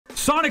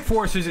Sonic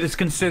Forces is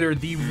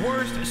considered the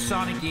worst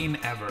Sonic game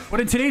ever.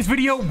 But in today's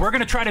video, we're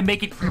gonna try to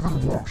make it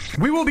even worse.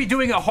 We will be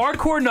doing a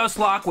hardcore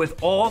Nuzlocke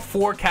with all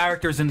 4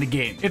 characters in the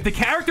game. If the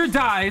character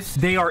dies,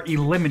 they are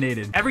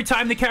eliminated. Every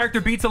time the character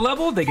beats a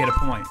level, they get a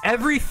point.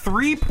 Every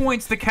 3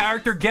 points the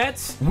character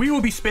gets, we will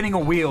be spinning a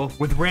wheel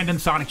with random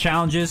Sonic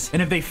challenges.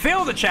 And if they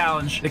fail the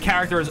challenge, the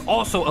character is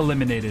also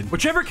eliminated.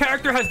 Whichever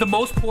character has the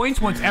most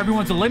points once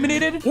everyone's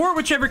eliminated, or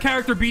whichever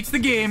character beats the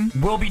game,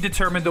 will be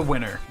determined the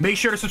winner. Make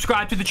sure to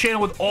subscribe to the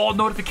channel with all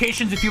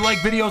notifications if you like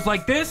videos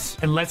like this,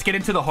 and let's get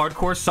into the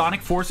hardcore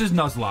Sonic Forces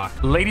Nuzlocke.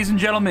 Ladies and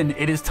gentlemen,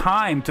 it is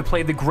time to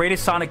play the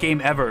greatest Sonic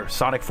game ever,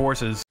 Sonic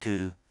Forces.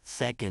 2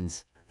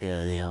 seconds.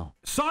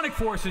 Sonic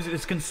Forces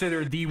is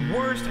considered the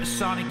worst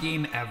Sonic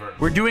game ever.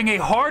 We're doing a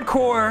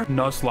hardcore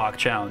Nuzlocke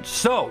challenge.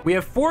 So, we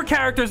have 4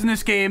 characters in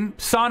this game.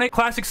 Sonic,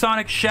 Classic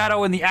Sonic,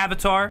 Shadow, and the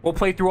Avatar. We'll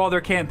play through all their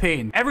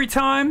campaign. Every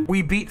time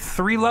we beat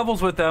 3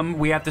 levels with them,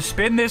 we have to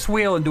spin this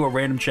wheel and do a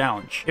random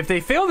challenge. If they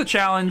fail the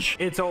challenge,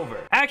 it's over.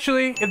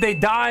 Actually, if they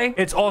die,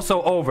 it's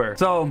also over.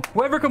 So,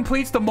 whoever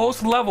completes the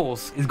most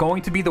levels is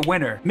going to be the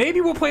winner.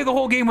 Maybe we'll play the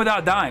whole game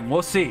without dying.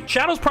 We'll see.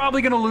 Shadow's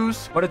probably gonna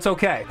lose, but it's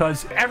okay,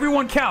 because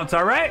everyone counts,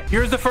 all right?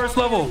 Here's the first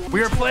level.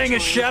 We are playing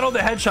as Shadow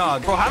the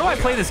Hedgehog. Bro, how do I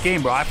play this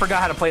game, bro? I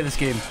forgot how to play this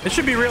game. This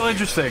should be real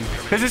interesting,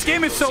 because this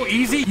game is so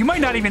easy. You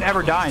might not even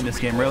ever die in this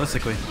game,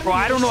 realistically. Bro,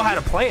 I don't know how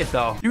to play it,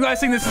 though. You guys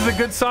think this is a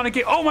good Sonic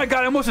game? Oh my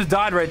god, I almost just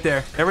died right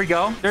there. There we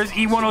go. There's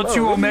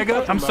E102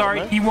 Omega. I'm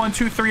sorry,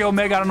 E123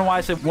 Omega. I don't know why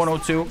I said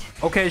 102.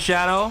 Okay,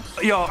 Shadow.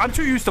 Yo, I'm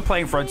too used to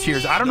playing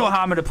Frontiers. I don't know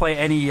how I'm going to play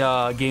any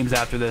games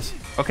after this.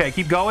 Okay,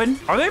 keep going.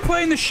 Are they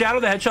playing the Shadow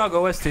the Hedgehog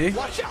OST?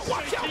 Watch out,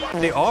 watch out, watch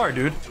out. They are,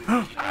 dude. He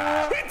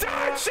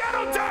died!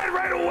 Shadow died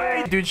right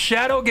away! Dude,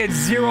 Shadow gets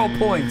 0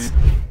 points.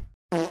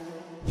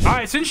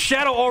 Alright, since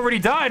Shadow already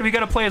died, we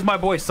gotta play as my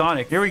boy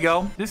Sonic. Here we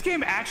go. This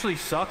game actually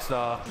sucks,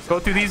 though. Go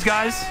through these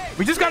guys.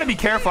 We just gotta be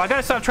careful. I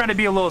gotta stop trying to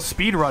be a little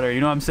speed runner, you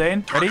know what I'm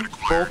saying? Ready?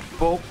 Boom,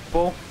 boom,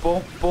 boom,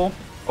 boom, boom.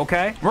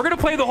 Okay, we're gonna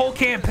play the whole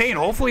campaign.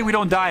 Hopefully we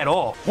don't die at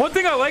all. One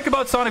thing I like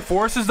about Sonic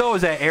Forces, though,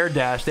 is that air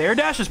dash. The air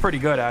dash is pretty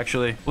good,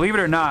 actually. Believe it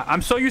or not.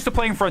 I'm so used to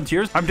playing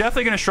Frontiers. I'm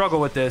definitely gonna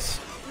struggle with this.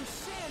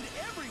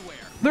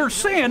 There's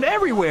sand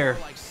everywhere.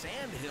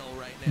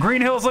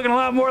 Green Hill's looking a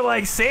lot more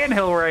like Sand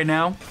Hill right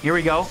now. Here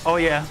we go. Oh,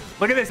 yeah.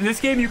 Look at this. In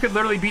this game, you could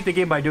literally beat the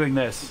game by doing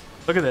this.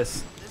 Look at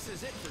this. This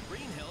is it for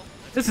Green Hill.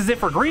 This is it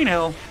for Green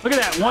Hill. Look at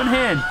that. One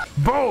hand.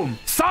 Boom.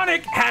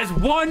 Sonic has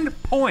 1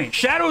 point.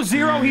 Shadow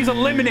 0. He's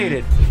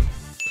eliminated.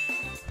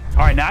 All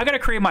right, now I got to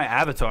create my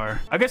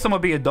avatar. I guess I'm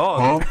going to be a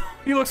dog. Huh?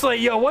 He looks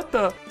like, yo, what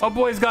the? My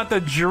boy's got the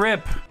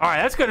drip. All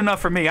right, that's good enough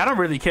for me. I don't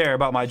really care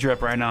about my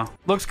drip right now.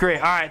 Looks great.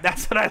 All right,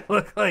 that's what I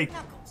look like.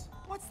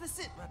 What's the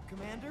sit rep,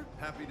 Commander?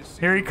 Happy to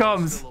see Here he you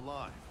comes. still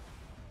alive.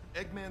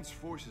 Eggman's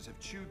forces have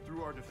chewed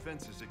through our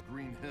defenses at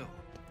Green Hill.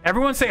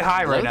 Everyone say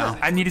hi right now.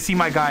 I need to see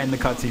my guy in the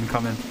cutscene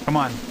coming. Come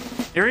on.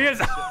 Here he is.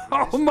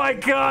 Oh my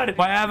god.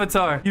 My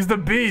avatar. He's the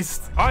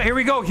beast. All right, here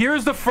we go.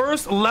 Here's the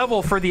first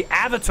level for the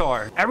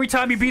avatar. Every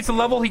time he beats a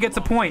level, he gets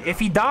a point. If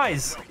he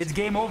dies, it's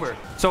game over.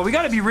 So we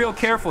got to be real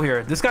careful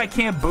here. This guy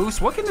can't boost.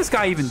 What can this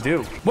guy even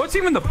do? What's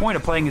even the point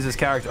of playing as this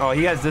character? Oh,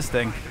 he has this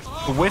thing.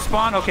 The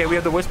Wisp-On. Okay, we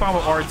have the Wisp-On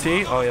with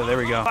RT. Oh, yeah, there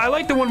we go. I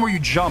like the one where you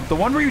jump. The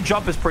one where you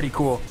jump is pretty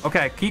cool.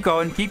 Okay, keep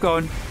going. Keep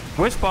going.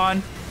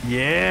 Wisp-On.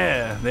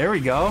 Yeah, there we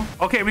go.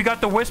 Okay, we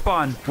got the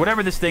Wisp-On.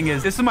 Whatever this thing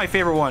is. This is my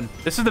favorite one.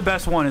 This is the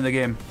best one in the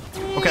game.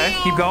 Okay,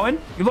 keep going.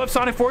 You love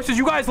Sonic Forces?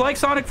 You guys like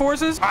Sonic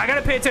Forces? All right, I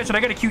gotta pay attention. I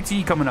got a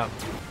QTE coming up.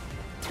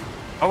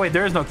 Oh, wait,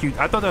 there is no QTE.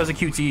 I thought that was a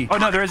QTE. Oh,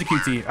 no, there is a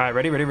QTE. All right,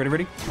 ready, ready, ready,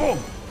 ready. Boom.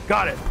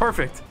 Got it.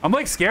 Perfect. I'm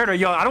like scared of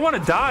yo. I don't want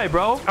to die,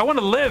 bro. I want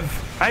to live.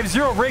 I have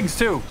 0 rings,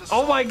 too.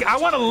 Oh, my God. I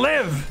want to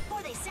live.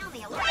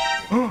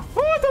 Oh,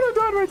 I thought I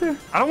died right there.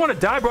 I don't want to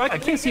die, bro. I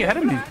can't see ahead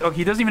of me. Oh,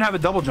 he doesn't even have a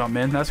double jump,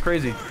 man. That's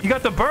crazy. You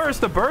got the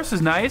burst. The burst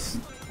is nice.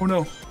 Oh,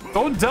 no.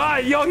 Don't die.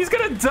 Yo, he's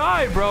going to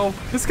die, bro.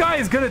 This guy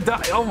is going to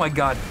die. Oh, my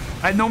God.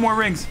 I had no more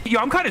rings. Yo,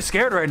 I'm kind of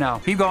scared right now.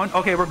 Keep going.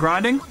 Okay, we're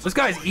grinding. This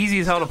guy's easy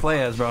as hell to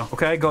play as, bro.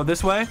 Okay, go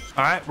this way.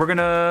 All right, we're going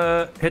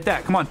to hit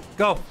that. Come on.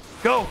 Go.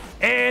 Go.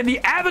 And the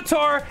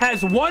Avatar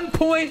has 1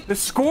 point. The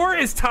score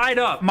is tied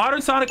up.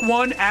 Modern Sonic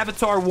 1,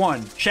 Avatar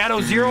 1. Shadow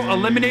 0,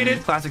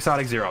 eliminated. Classic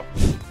Sonic 0.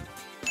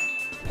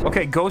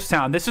 Okay, Ghost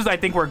Town. This is, I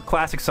think, where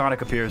Classic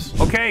Sonic appears.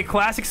 Okay,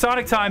 Classic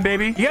Sonic time,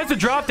 baby. He has the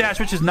drop dash,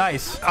 which is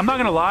nice. I'm not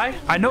gonna lie.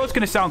 I know it's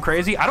gonna sound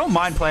crazy. I don't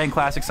mind playing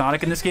Classic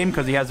Sonic in this game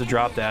because he has the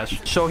drop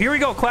dash. So here we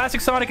go. Classic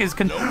Sonic is...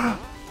 I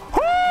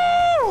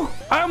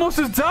almost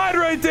just died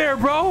right there,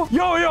 bro.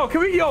 Yo,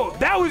 can we...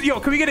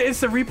 can we get an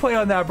instant replay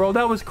on that, bro?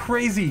 That was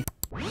crazy.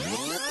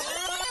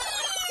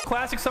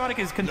 Classic Sonic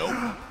is...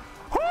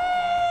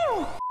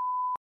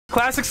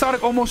 Classic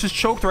Sonic almost just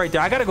choked right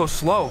there. I gotta go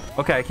slow.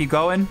 Okay, keep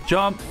going.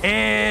 Jump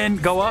and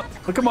go up.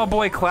 Look at my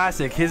boy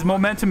Classic. His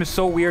momentum is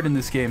so weird in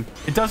this game.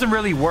 It doesn't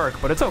really work,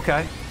 but it's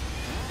okay.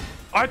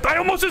 I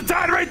almost just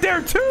died right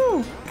there,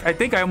 too. I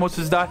think I almost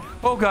just died.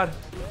 Oh, God.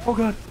 Oh,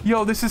 God.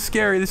 Yo, this is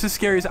scary. This is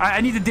scary.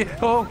 I need to...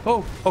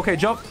 Oh. Okay,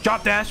 jump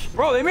dash.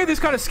 Bro, they made this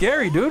kind of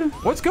scary, dude.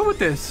 What's good with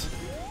this?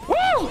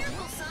 Woo!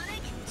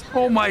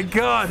 Oh my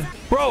God.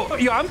 Bro,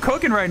 yo, I'm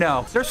cooking right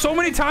now. There's so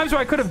many times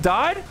where I could have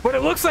died, but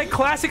it looks like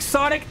Classic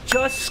Sonic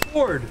just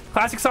scored.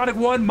 Classic Sonic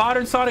won,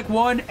 Modern Sonic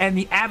won, and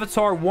the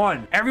Avatar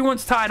won.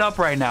 Everyone's tied up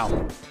right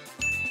now.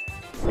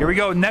 Here we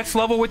go. Next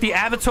level with the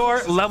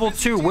Avatar, level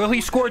 2. Will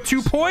he score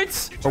 2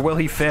 points or will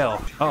he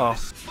fail? Uh-oh.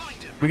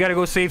 We gotta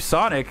go save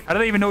Sonic. I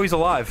don't even know he's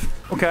alive.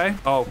 Okay.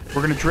 Oh,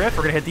 we're gonna drift.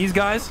 We're gonna hit these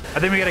guys. I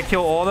think we gotta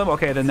kill all of them.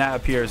 Okay, then that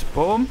appears.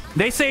 Boom.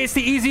 They say it's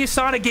the easiest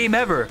Sonic game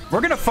ever. We're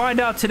gonna find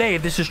out today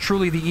if this is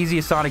truly the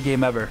easiest Sonic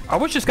game ever. I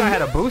wish this guy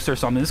had a boost or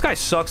something. This guy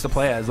sucks to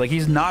play as. Like,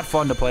 he's not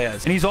fun to play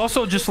as. And he's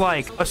also just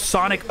like a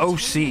Sonic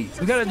OC.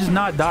 We gotta just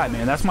not die,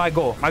 man. That's my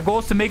goal. My goal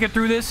is to make it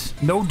through this.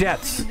 No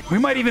deaths. We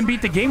might even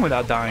beat the game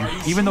without dying.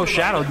 Even though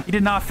Shadow, he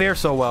did not fare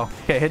so well.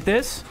 Okay, hit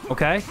this.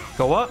 Okay,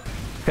 go up.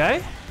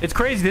 Okay. It's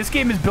crazy. This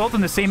game is built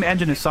on the same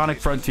engine as Sonic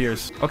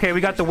Frontiers. Okay,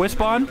 we got the Wisp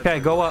on. Okay,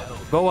 go up.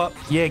 Go up.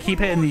 Yeah, keep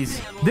hitting these.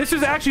 This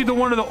is actually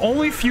one of the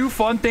only few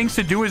fun things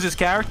to do as this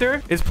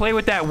character is play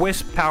with that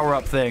Wisp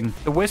power-up thing.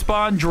 The Wisp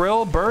on,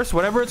 drill, burst,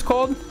 whatever it's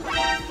called.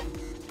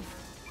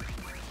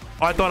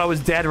 Oh, I thought I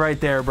was dead right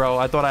there, bro.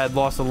 I thought I had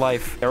lost a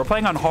life. Yeah, we're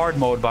playing on hard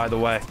mode, by the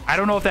way. I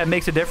don't know if that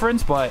makes a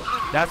difference, but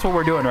that's what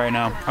we're doing right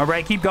now. All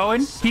right, keep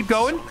going. Keep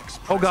going.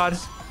 Oh, God.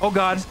 Oh,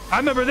 God. I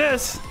remember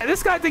this.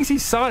 This guy thinks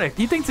he's Sonic.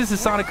 He thinks this is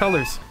Sonic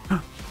Colors.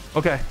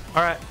 Okay.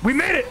 All right. We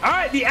made it. All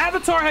right. The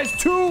Avatar has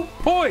 2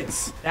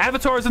 points. The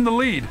Avatar is in the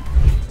lead.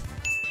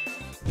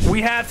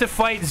 We have to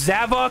fight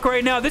Zavok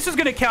right now. This is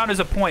going to count as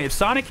a point. If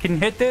Sonic can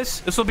hit this,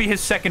 this will be his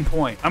 2nd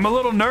point. I'm a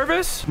little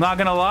nervous. I'm not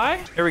going to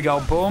lie. Here we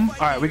go. Boom.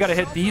 All right. We got to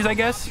hit these, I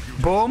guess.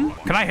 Boom.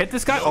 Can I hit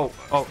this guy?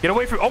 Oh. Get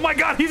away from... Oh, my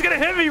God. He's going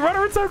to hit me. Run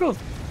in circles.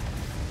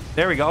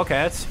 There we go. Okay.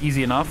 That's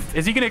easy enough.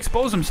 Is he going to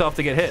expose himself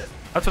to get hit?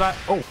 That's what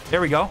oh, there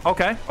we go.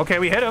 Okay. Okay,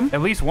 we hit him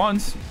at least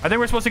once. I think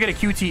we're supposed to get a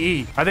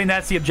QTE. I think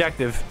that's the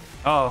objective.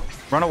 Oh,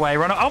 run away,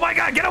 run. Oh my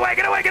God, get away,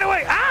 get away, get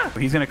away. Ah!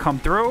 He's gonna come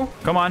through.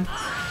 Come on.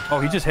 Oh,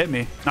 he just hit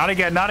me. Not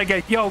again, not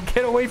again. Yo,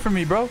 get away from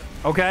me, bro.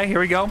 Okay, here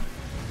we go.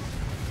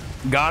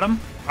 Got him.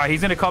 All right, he's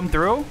gonna come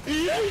through.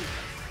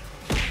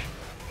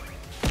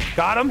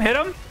 Got him, hit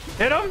him,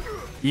 hit him.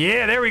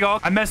 Yeah, there we go.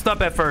 I messed up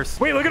at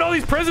first. Wait, look at all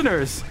these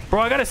prisoners.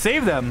 Bro, I gotta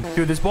save them.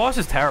 Dude, this boss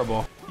is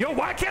terrible. Yo,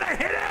 why can't I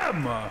hit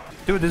him?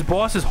 Dude, this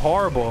boss is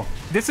horrible.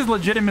 This is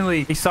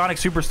legitimately a Sonic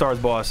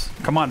Superstars boss.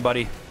 Come on,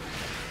 buddy.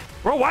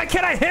 Bro, why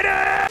can't I hit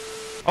him?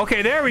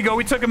 Okay, there we go.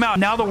 We took him out.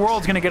 Now the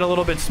world's gonna get a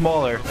little bit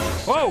smaller.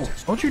 Whoa,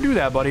 don't you do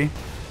that, buddy.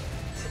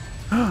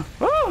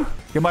 Oh,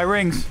 get my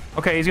rings.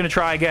 Okay, he's gonna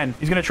try again.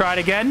 He's gonna try it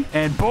again.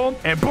 And boom,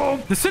 and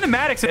boom. The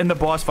cinematics in the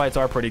boss fights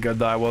are pretty good,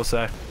 though, I will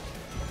say.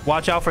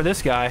 Watch out for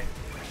this guy.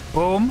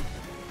 Boom.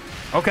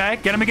 Okay,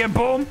 get him again.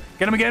 Boom.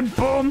 Get him again.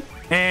 Boom.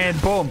 And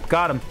boom.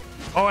 Got him.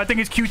 Oh, I think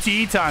it's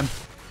QTE time.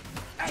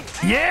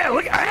 Yeah,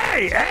 look.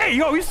 Hey,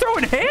 yo, he's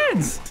throwing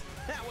hands.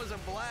 That was a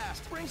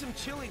blast. Bring some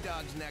chili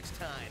dogs next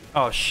time.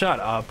 Oh, shut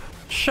up.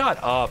 Shut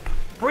up.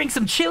 Bring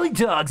some chili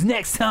dogs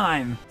next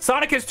time.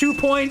 Sonic has 2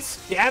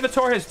 points. The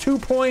Avatar has 2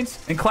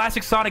 points. And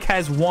Classic Sonic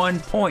has 1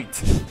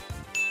 point.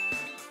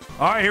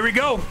 All right, here we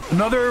go.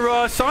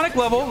 Another Sonic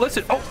level.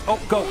 Listen. Oh,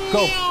 go.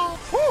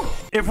 Woo.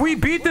 If we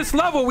beat this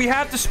level, we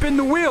have to spin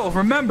the wheel,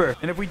 remember.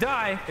 And if we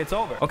die, it's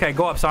over. Okay,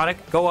 go up, Sonic.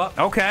 Go up.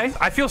 Okay.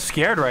 I feel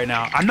scared right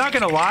now. I'm not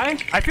gonna lie.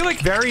 I feel like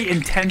very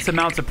intense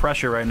amounts of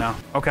pressure right now.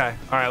 Okay.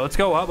 All right, let's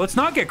go up. Let's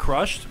not get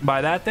crushed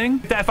by that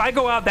thing. If I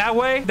go out that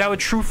way, that would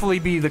truthfully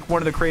be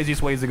one of the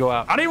craziest ways to go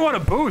out. I don't even want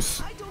to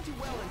boost. I don't do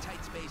well in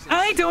tight spaces.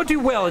 I don't do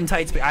well in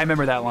tight space. I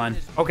remember that line.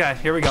 Okay,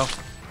 here we go.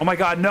 Oh my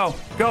God, no.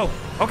 Go.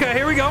 Okay,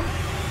 here we go.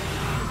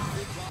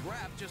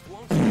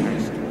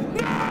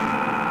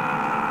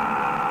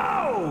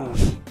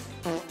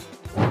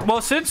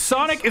 Well, since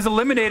Sonic is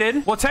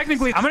eliminated, well,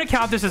 technically, I'm going to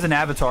count this as an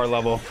Avatar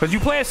level. Because you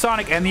play as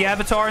Sonic and the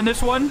Avatar in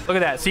this one. Look at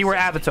that. See, we're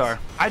Avatar.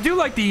 I do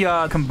like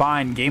the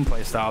combined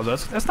gameplay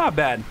styles. That's not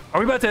bad. Are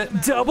we about to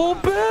double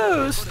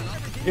boost?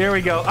 Here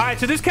we go. All right,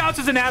 so this counts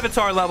as an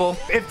Avatar level.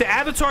 If the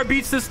Avatar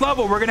beats this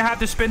level, we're going to have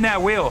to spin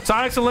that wheel.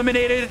 Sonic's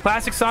eliminated.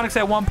 Classic Sonic's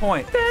at 1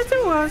 point.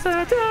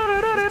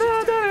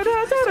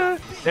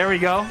 There we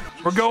go.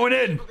 We're going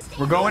in.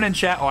 We're going in,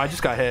 chat. Oh, I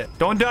just got hit.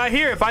 Don't die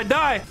here. If I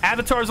die,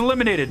 Avatar's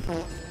eliminated.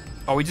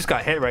 Oh, we just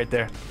got hit right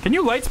there. Can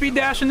you light speed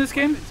dash in this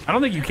game? I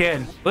don't think you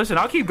can. Listen,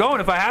 I'll keep going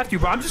if I have to,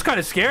 but I'm just kind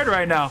of scared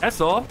right now. That's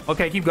all.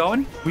 Okay, keep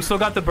going. We still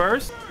got the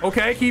burst.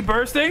 Okay, keep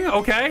bursting.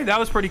 Okay, that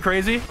was pretty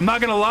crazy. I'm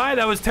not gonna lie,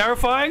 that was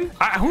terrifying.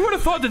 Who would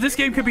have thought that this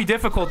game could be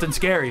difficult and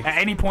scary at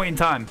any point in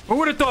time? Who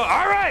would have thought?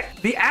 All right,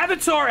 the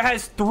Avatar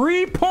has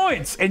 3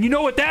 points, and you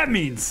know what that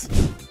means.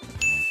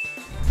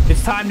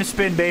 It's time to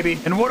spin, baby.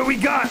 And what do we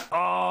got?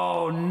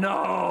 Oh,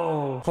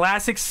 no.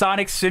 Classic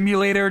Sonic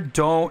Simulator,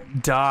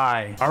 don't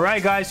die. All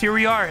right, guys, here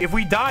we are. If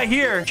we die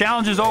here,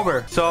 challenge is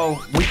over. So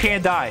we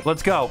can't die.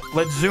 Let's go.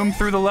 Let's zoom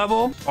through the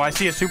level. Oh, I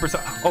see a super...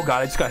 Oh,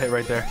 God, I just got hit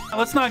right there.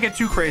 Let's not get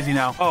too crazy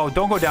now. Oh,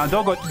 don't go down.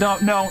 Don't go...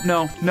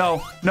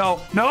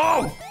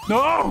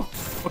 No.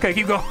 Okay,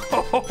 keep going.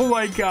 Oh,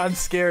 my God, I'm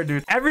scared,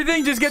 dude.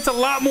 Everything just gets a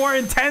lot more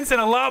intense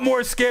and a lot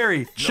more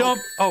scary. Jump.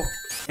 Oh.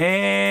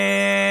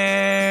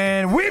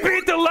 And we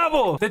beat the level.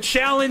 level. The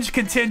challenge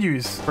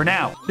continues for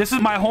now. This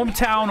is my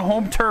hometown,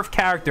 home turf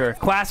character,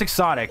 Classic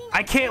Sonic.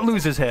 I can't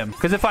lose as him,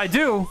 because if I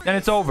do, then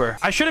it's over.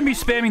 I shouldn't be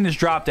spamming this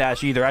drop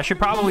dash either. I should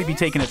probably be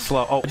taking it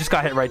slow. Oh, I just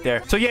got hit right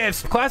there. So yeah,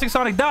 if Classic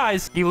Sonic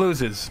dies, he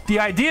loses. The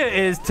idea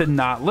is to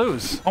not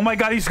lose. Oh my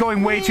God, he's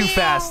going way too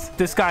fast.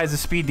 This guy is a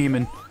speed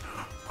demon.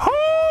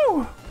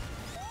 Woo!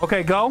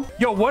 Okay, go.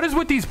 Yo, what is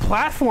with these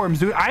platforms,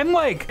 dude? I'm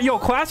like, yo,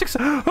 Classics.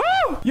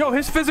 Yo,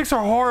 his physics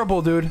are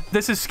horrible, dude.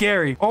 This is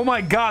scary. Oh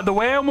my God, the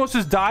way I almost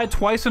just died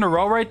twice in a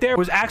row right there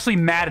was actually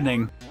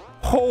maddening.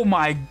 Oh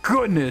my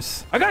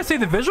goodness. I gotta say,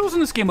 the visuals in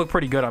this game look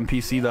pretty good on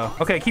PC, though.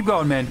 Okay, keep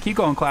going, man. Keep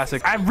going,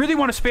 Classic. I really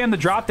want to spam the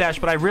drop dash,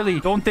 but I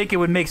really don't think it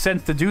would make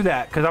sense to do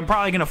that, because I'm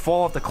probably gonna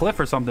fall off the cliff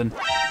or something.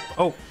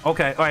 Oh,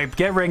 okay. All right,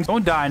 get rings.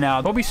 Don't die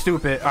now. Don't be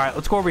stupid. All right,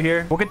 let's go over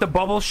here. We'll get the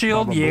bubble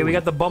shield. Yeah, we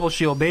got the bubble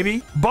shield,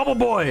 baby. Bubble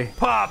boy.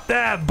 Pop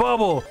that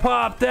bubble.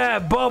 Pop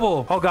that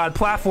bubble. Oh, God,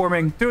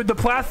 platforming. Dude, the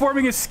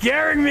platforming is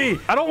scaring me.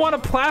 I don't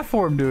want to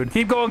platform, dude.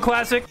 Keep going,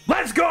 Classic.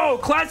 Let's go.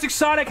 Classic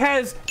Sonic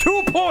has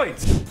 2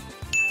 points.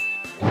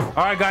 All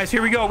right, guys,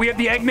 here we go. We have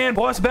the Eggman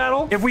boss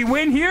battle. If we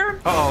win here...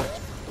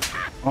 Uh-oh.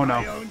 Oh,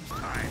 no.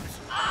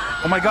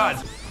 Oh, my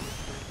God.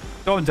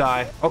 Don't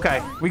die.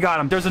 Okay, we got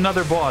him. There's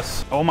another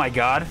boss. Oh, my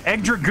God.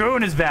 Egg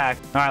Dragoon is back.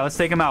 All right, let's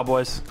take him out,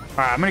 boys. All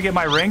right, I'm going to get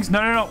my rings.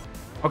 No, no, no.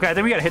 Okay, I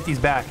think we got to hit these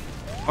back.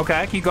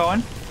 Okay, keep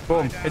going.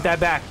 Boom. Hit that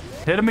back.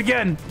 Hit him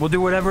again. We'll do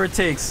whatever it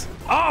takes.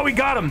 Oh, we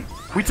got him.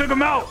 We took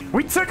him out.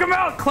 We took him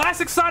out.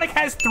 Classic Sonic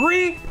has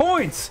 3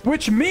 points,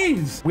 which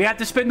means we have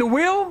to spin the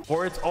wheel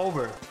or it's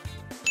over.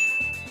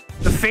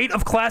 The fate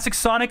of Classic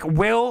Sonic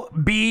will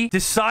be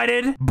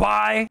decided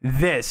by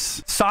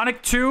this.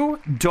 Sonic 2,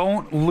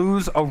 don't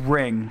lose a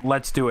ring.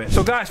 Let's do it.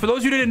 So, guys, for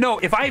those who didn't know,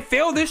 if I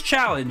fail this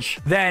challenge,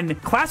 then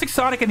Classic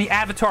Sonic and the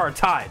Avatar are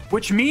tied,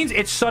 which means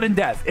it's sudden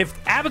death. If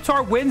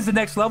Avatar wins the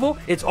next level,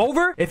 it's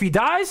over. If he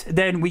dies,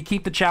 then we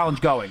keep the challenge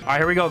going. All right,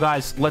 here we go,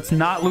 guys. Let's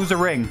not lose a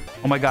ring.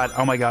 Oh, my God.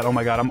 Oh, my God. Oh,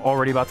 my God. I'm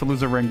already about to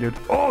lose a ring, dude.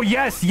 Oh,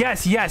 yes,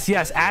 yes, yes,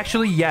 yes.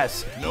 Actually,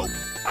 yes. Nope.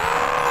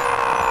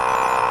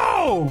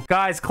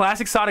 Guys,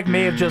 Classic Sonic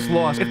may have just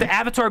lost. If the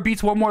Avatar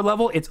beats one more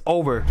level, it's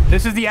over.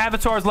 This is the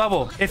Avatar's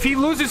level. If he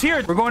loses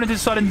here, we're going into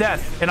sudden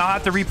death, and I'll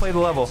have to replay the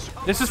level.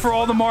 This is for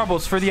all the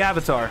marbles for the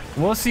Avatar.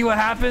 We'll see what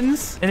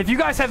happens. And if you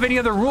guys have any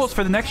other rules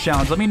for the next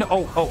challenge, let me know.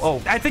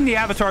 Oh. I think the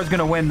Avatar is going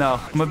to win, though.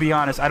 I'm going to be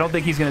honest. I don't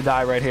think he's going to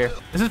die right here.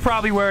 This is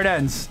probably where it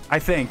ends, I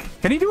think.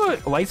 Can he do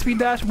a light speed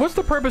dash? What's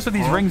the purpose of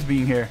these rings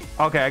being here?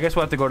 Okay, I guess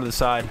we'll have to go to the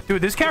side.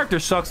 Dude, this character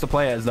sucks to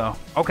play as, though.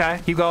 Okay,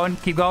 keep going.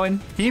 Keep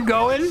going. Keep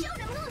going.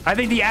 I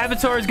think the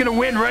Avatar is going to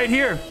win right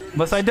here.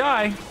 Unless I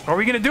die. Are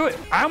we going to do it?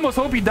 I almost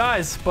hope he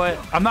dies, but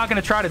I'm not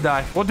going to try to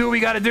die. We'll do what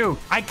we got to do.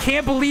 I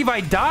can't believe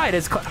I died.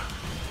 Okay.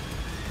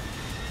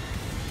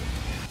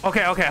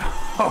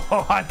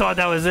 Oh, I thought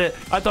that was it.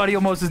 I thought he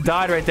almost just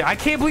died right there. I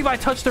can't believe I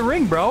touched the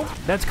ring, bro.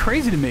 That's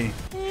crazy to me.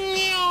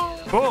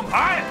 Boom. All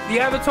right. The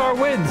Avatar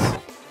wins.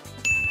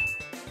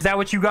 Is that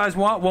what you guys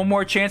want? One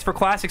more chance for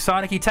Classic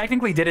Sonic? He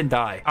technically didn't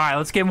die. All right,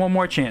 let's give him one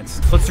more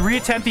chance. Let's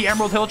reattempt the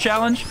Emerald Hill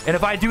Challenge. And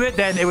if I do it,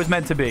 then it was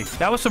meant to be.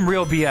 That was some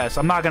real BS.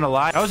 I'm not going to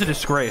lie. That was a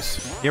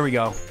disgrace. Here we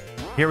go.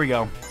 Here we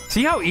go.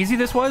 See how easy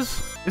this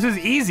was? This is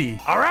easy.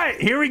 All right,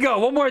 here we go.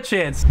 One more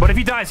chance. But if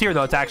he dies here,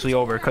 though, it's actually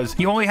over because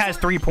he only has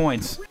 3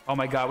 points. Oh,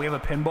 my God. We have a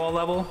pinball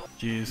level.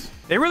 Jeez.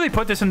 They really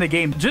put this in the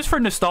game just for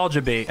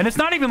nostalgia bait. And it's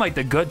not even like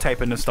the good type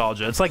of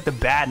nostalgia. It's like the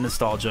bad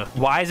nostalgia.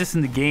 Why is this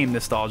in the game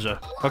nostalgia?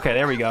 Okay,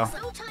 there we go.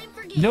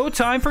 No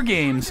time for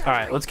games. All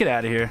right, let's get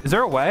out of here. Is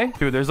there a way?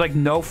 Dude, there's like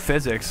no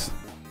physics.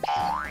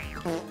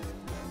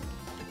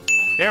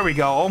 There we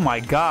go. Oh my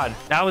God.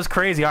 That was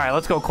crazy. All right,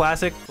 let's go,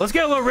 Classic. Let's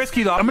get a little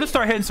risky, though. I'm going to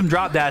start hitting some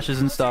drop dashes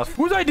and stuff.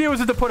 Whose idea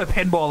was it to put a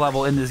pinball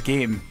level in this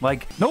game?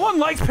 Like, no one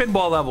likes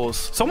pinball levels.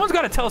 Someone's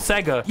got to tell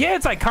Sega. Yeah,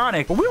 it's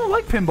iconic, but we don't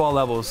like pinball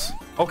levels.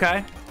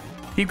 Okay.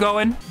 Keep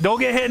going. Don't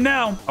get hit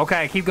now.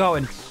 Okay, keep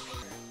going.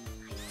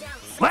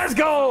 Let's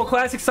go.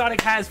 Classic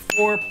Sonic has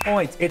 4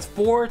 points. It's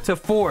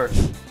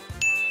 4-4.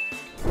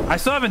 I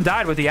still haven't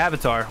died with the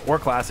Avatar or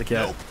Classic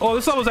yet. Nope. Oh,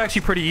 this level's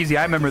actually pretty easy.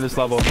 I remember this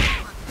level.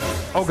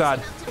 Oh,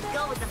 God.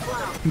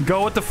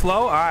 Go with the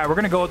flow? All right, we're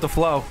going to go with the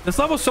flow. This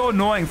level's so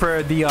annoying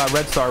for the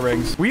red star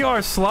rings. We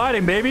are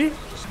sliding, baby.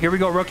 Here we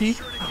go, rookie.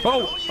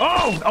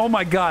 Oh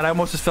my God. I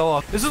almost just fell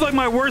off. This is like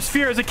my worst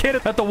fear as a kid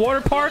at the water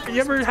park. You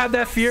ever have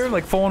that fear,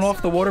 like falling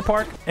off the water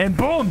park? And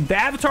boom, the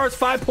Avatar is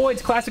 5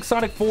 points. Classic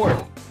Sonic 4.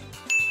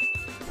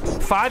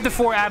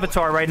 5-4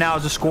 Avatar right now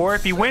is the score.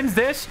 If he wins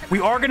this, we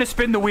are going to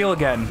spin the wheel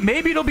again.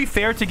 Maybe it'll be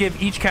fair to give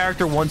each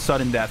character one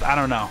sudden death. I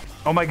don't know.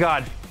 Oh my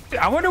God.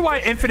 I wonder why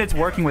Infinite's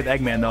working with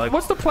Eggman, though. Like,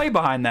 what's the play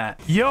behind that?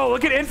 Yo,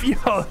 look at Infinite.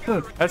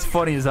 Yo, that's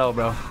funny as hell,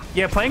 bro.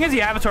 Yeah, playing as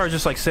the Avatar is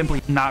just, like,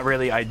 simply not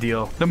really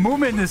ideal. The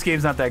movement in this game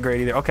is not that great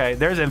either. Okay,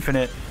 there's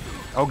Infinite.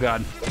 Oh,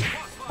 God.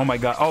 Oh, my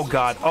God. Oh,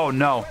 God. Oh,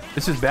 no.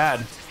 This is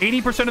bad.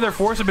 80% of their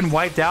force have been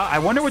wiped out. I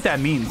wonder what that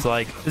means.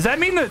 Like, does that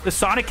mean that the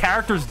Sonic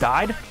characters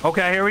died?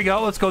 Okay, here we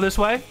go. Let's go this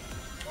way.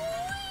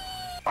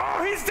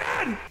 Oh, he's dead.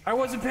 dead. I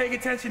wasn't paying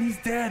attention. He's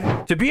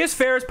dead. To be as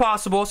fair as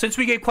possible, since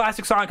we gave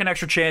Classic Sonic an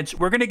extra chance,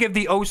 we're going to give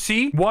the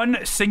OC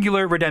one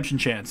singular redemption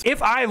chance.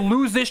 If I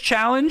lose this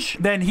challenge,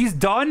 then he's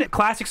done.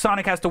 Classic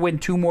Sonic has to win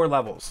 2 more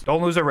levels.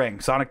 Don't lose a ring.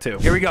 Sonic 2.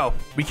 Here we go.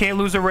 We can't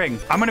lose a ring.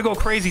 I'm going to go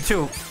crazy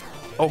too.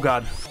 Oh,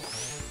 God.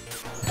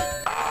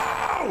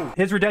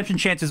 His redemption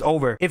chance is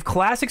over. If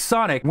Classic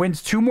Sonic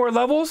wins 2 more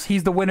levels,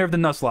 he's the winner of the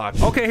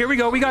Nuzlocke. Okay, here we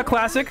go. We got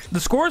Classic. The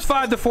score is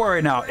 5-4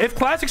 right now. If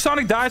Classic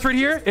Sonic dies right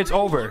here, it's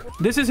over.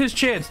 This is his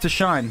chance to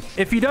shine.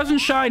 If he doesn't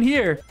shine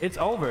here, it's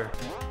over.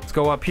 Let's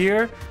go up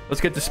here.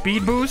 Let's get the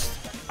speed boost.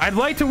 I'd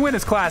like to win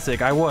as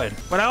Classic. I would.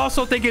 But I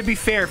also think it'd be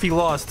fair if he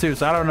lost too,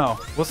 so I don't know.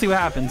 We'll see what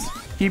happens.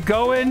 Keep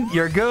going.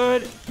 You're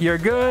good. You're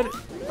good.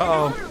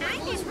 Uh-oh.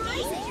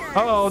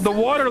 Uh-oh, the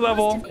water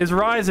level is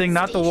rising,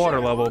 not the water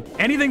level.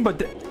 Anything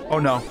but... Oh,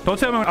 no. Don't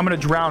tell me I'm going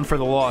to drown for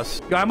the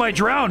loss. I might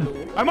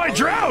drown. I might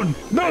drown.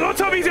 No, don't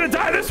tell me he's going to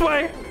die this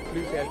way.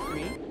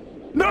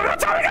 No, don't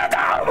tell me he's going to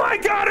die. Oh, my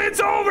God.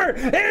 It's over.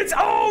 It's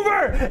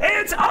over.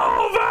 It's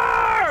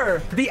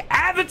over. The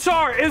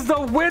Avatar is the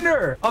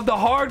winner of the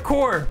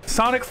hardcore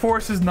Sonic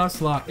Forces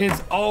Nuzlocke.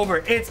 It's over.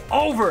 It's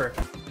over.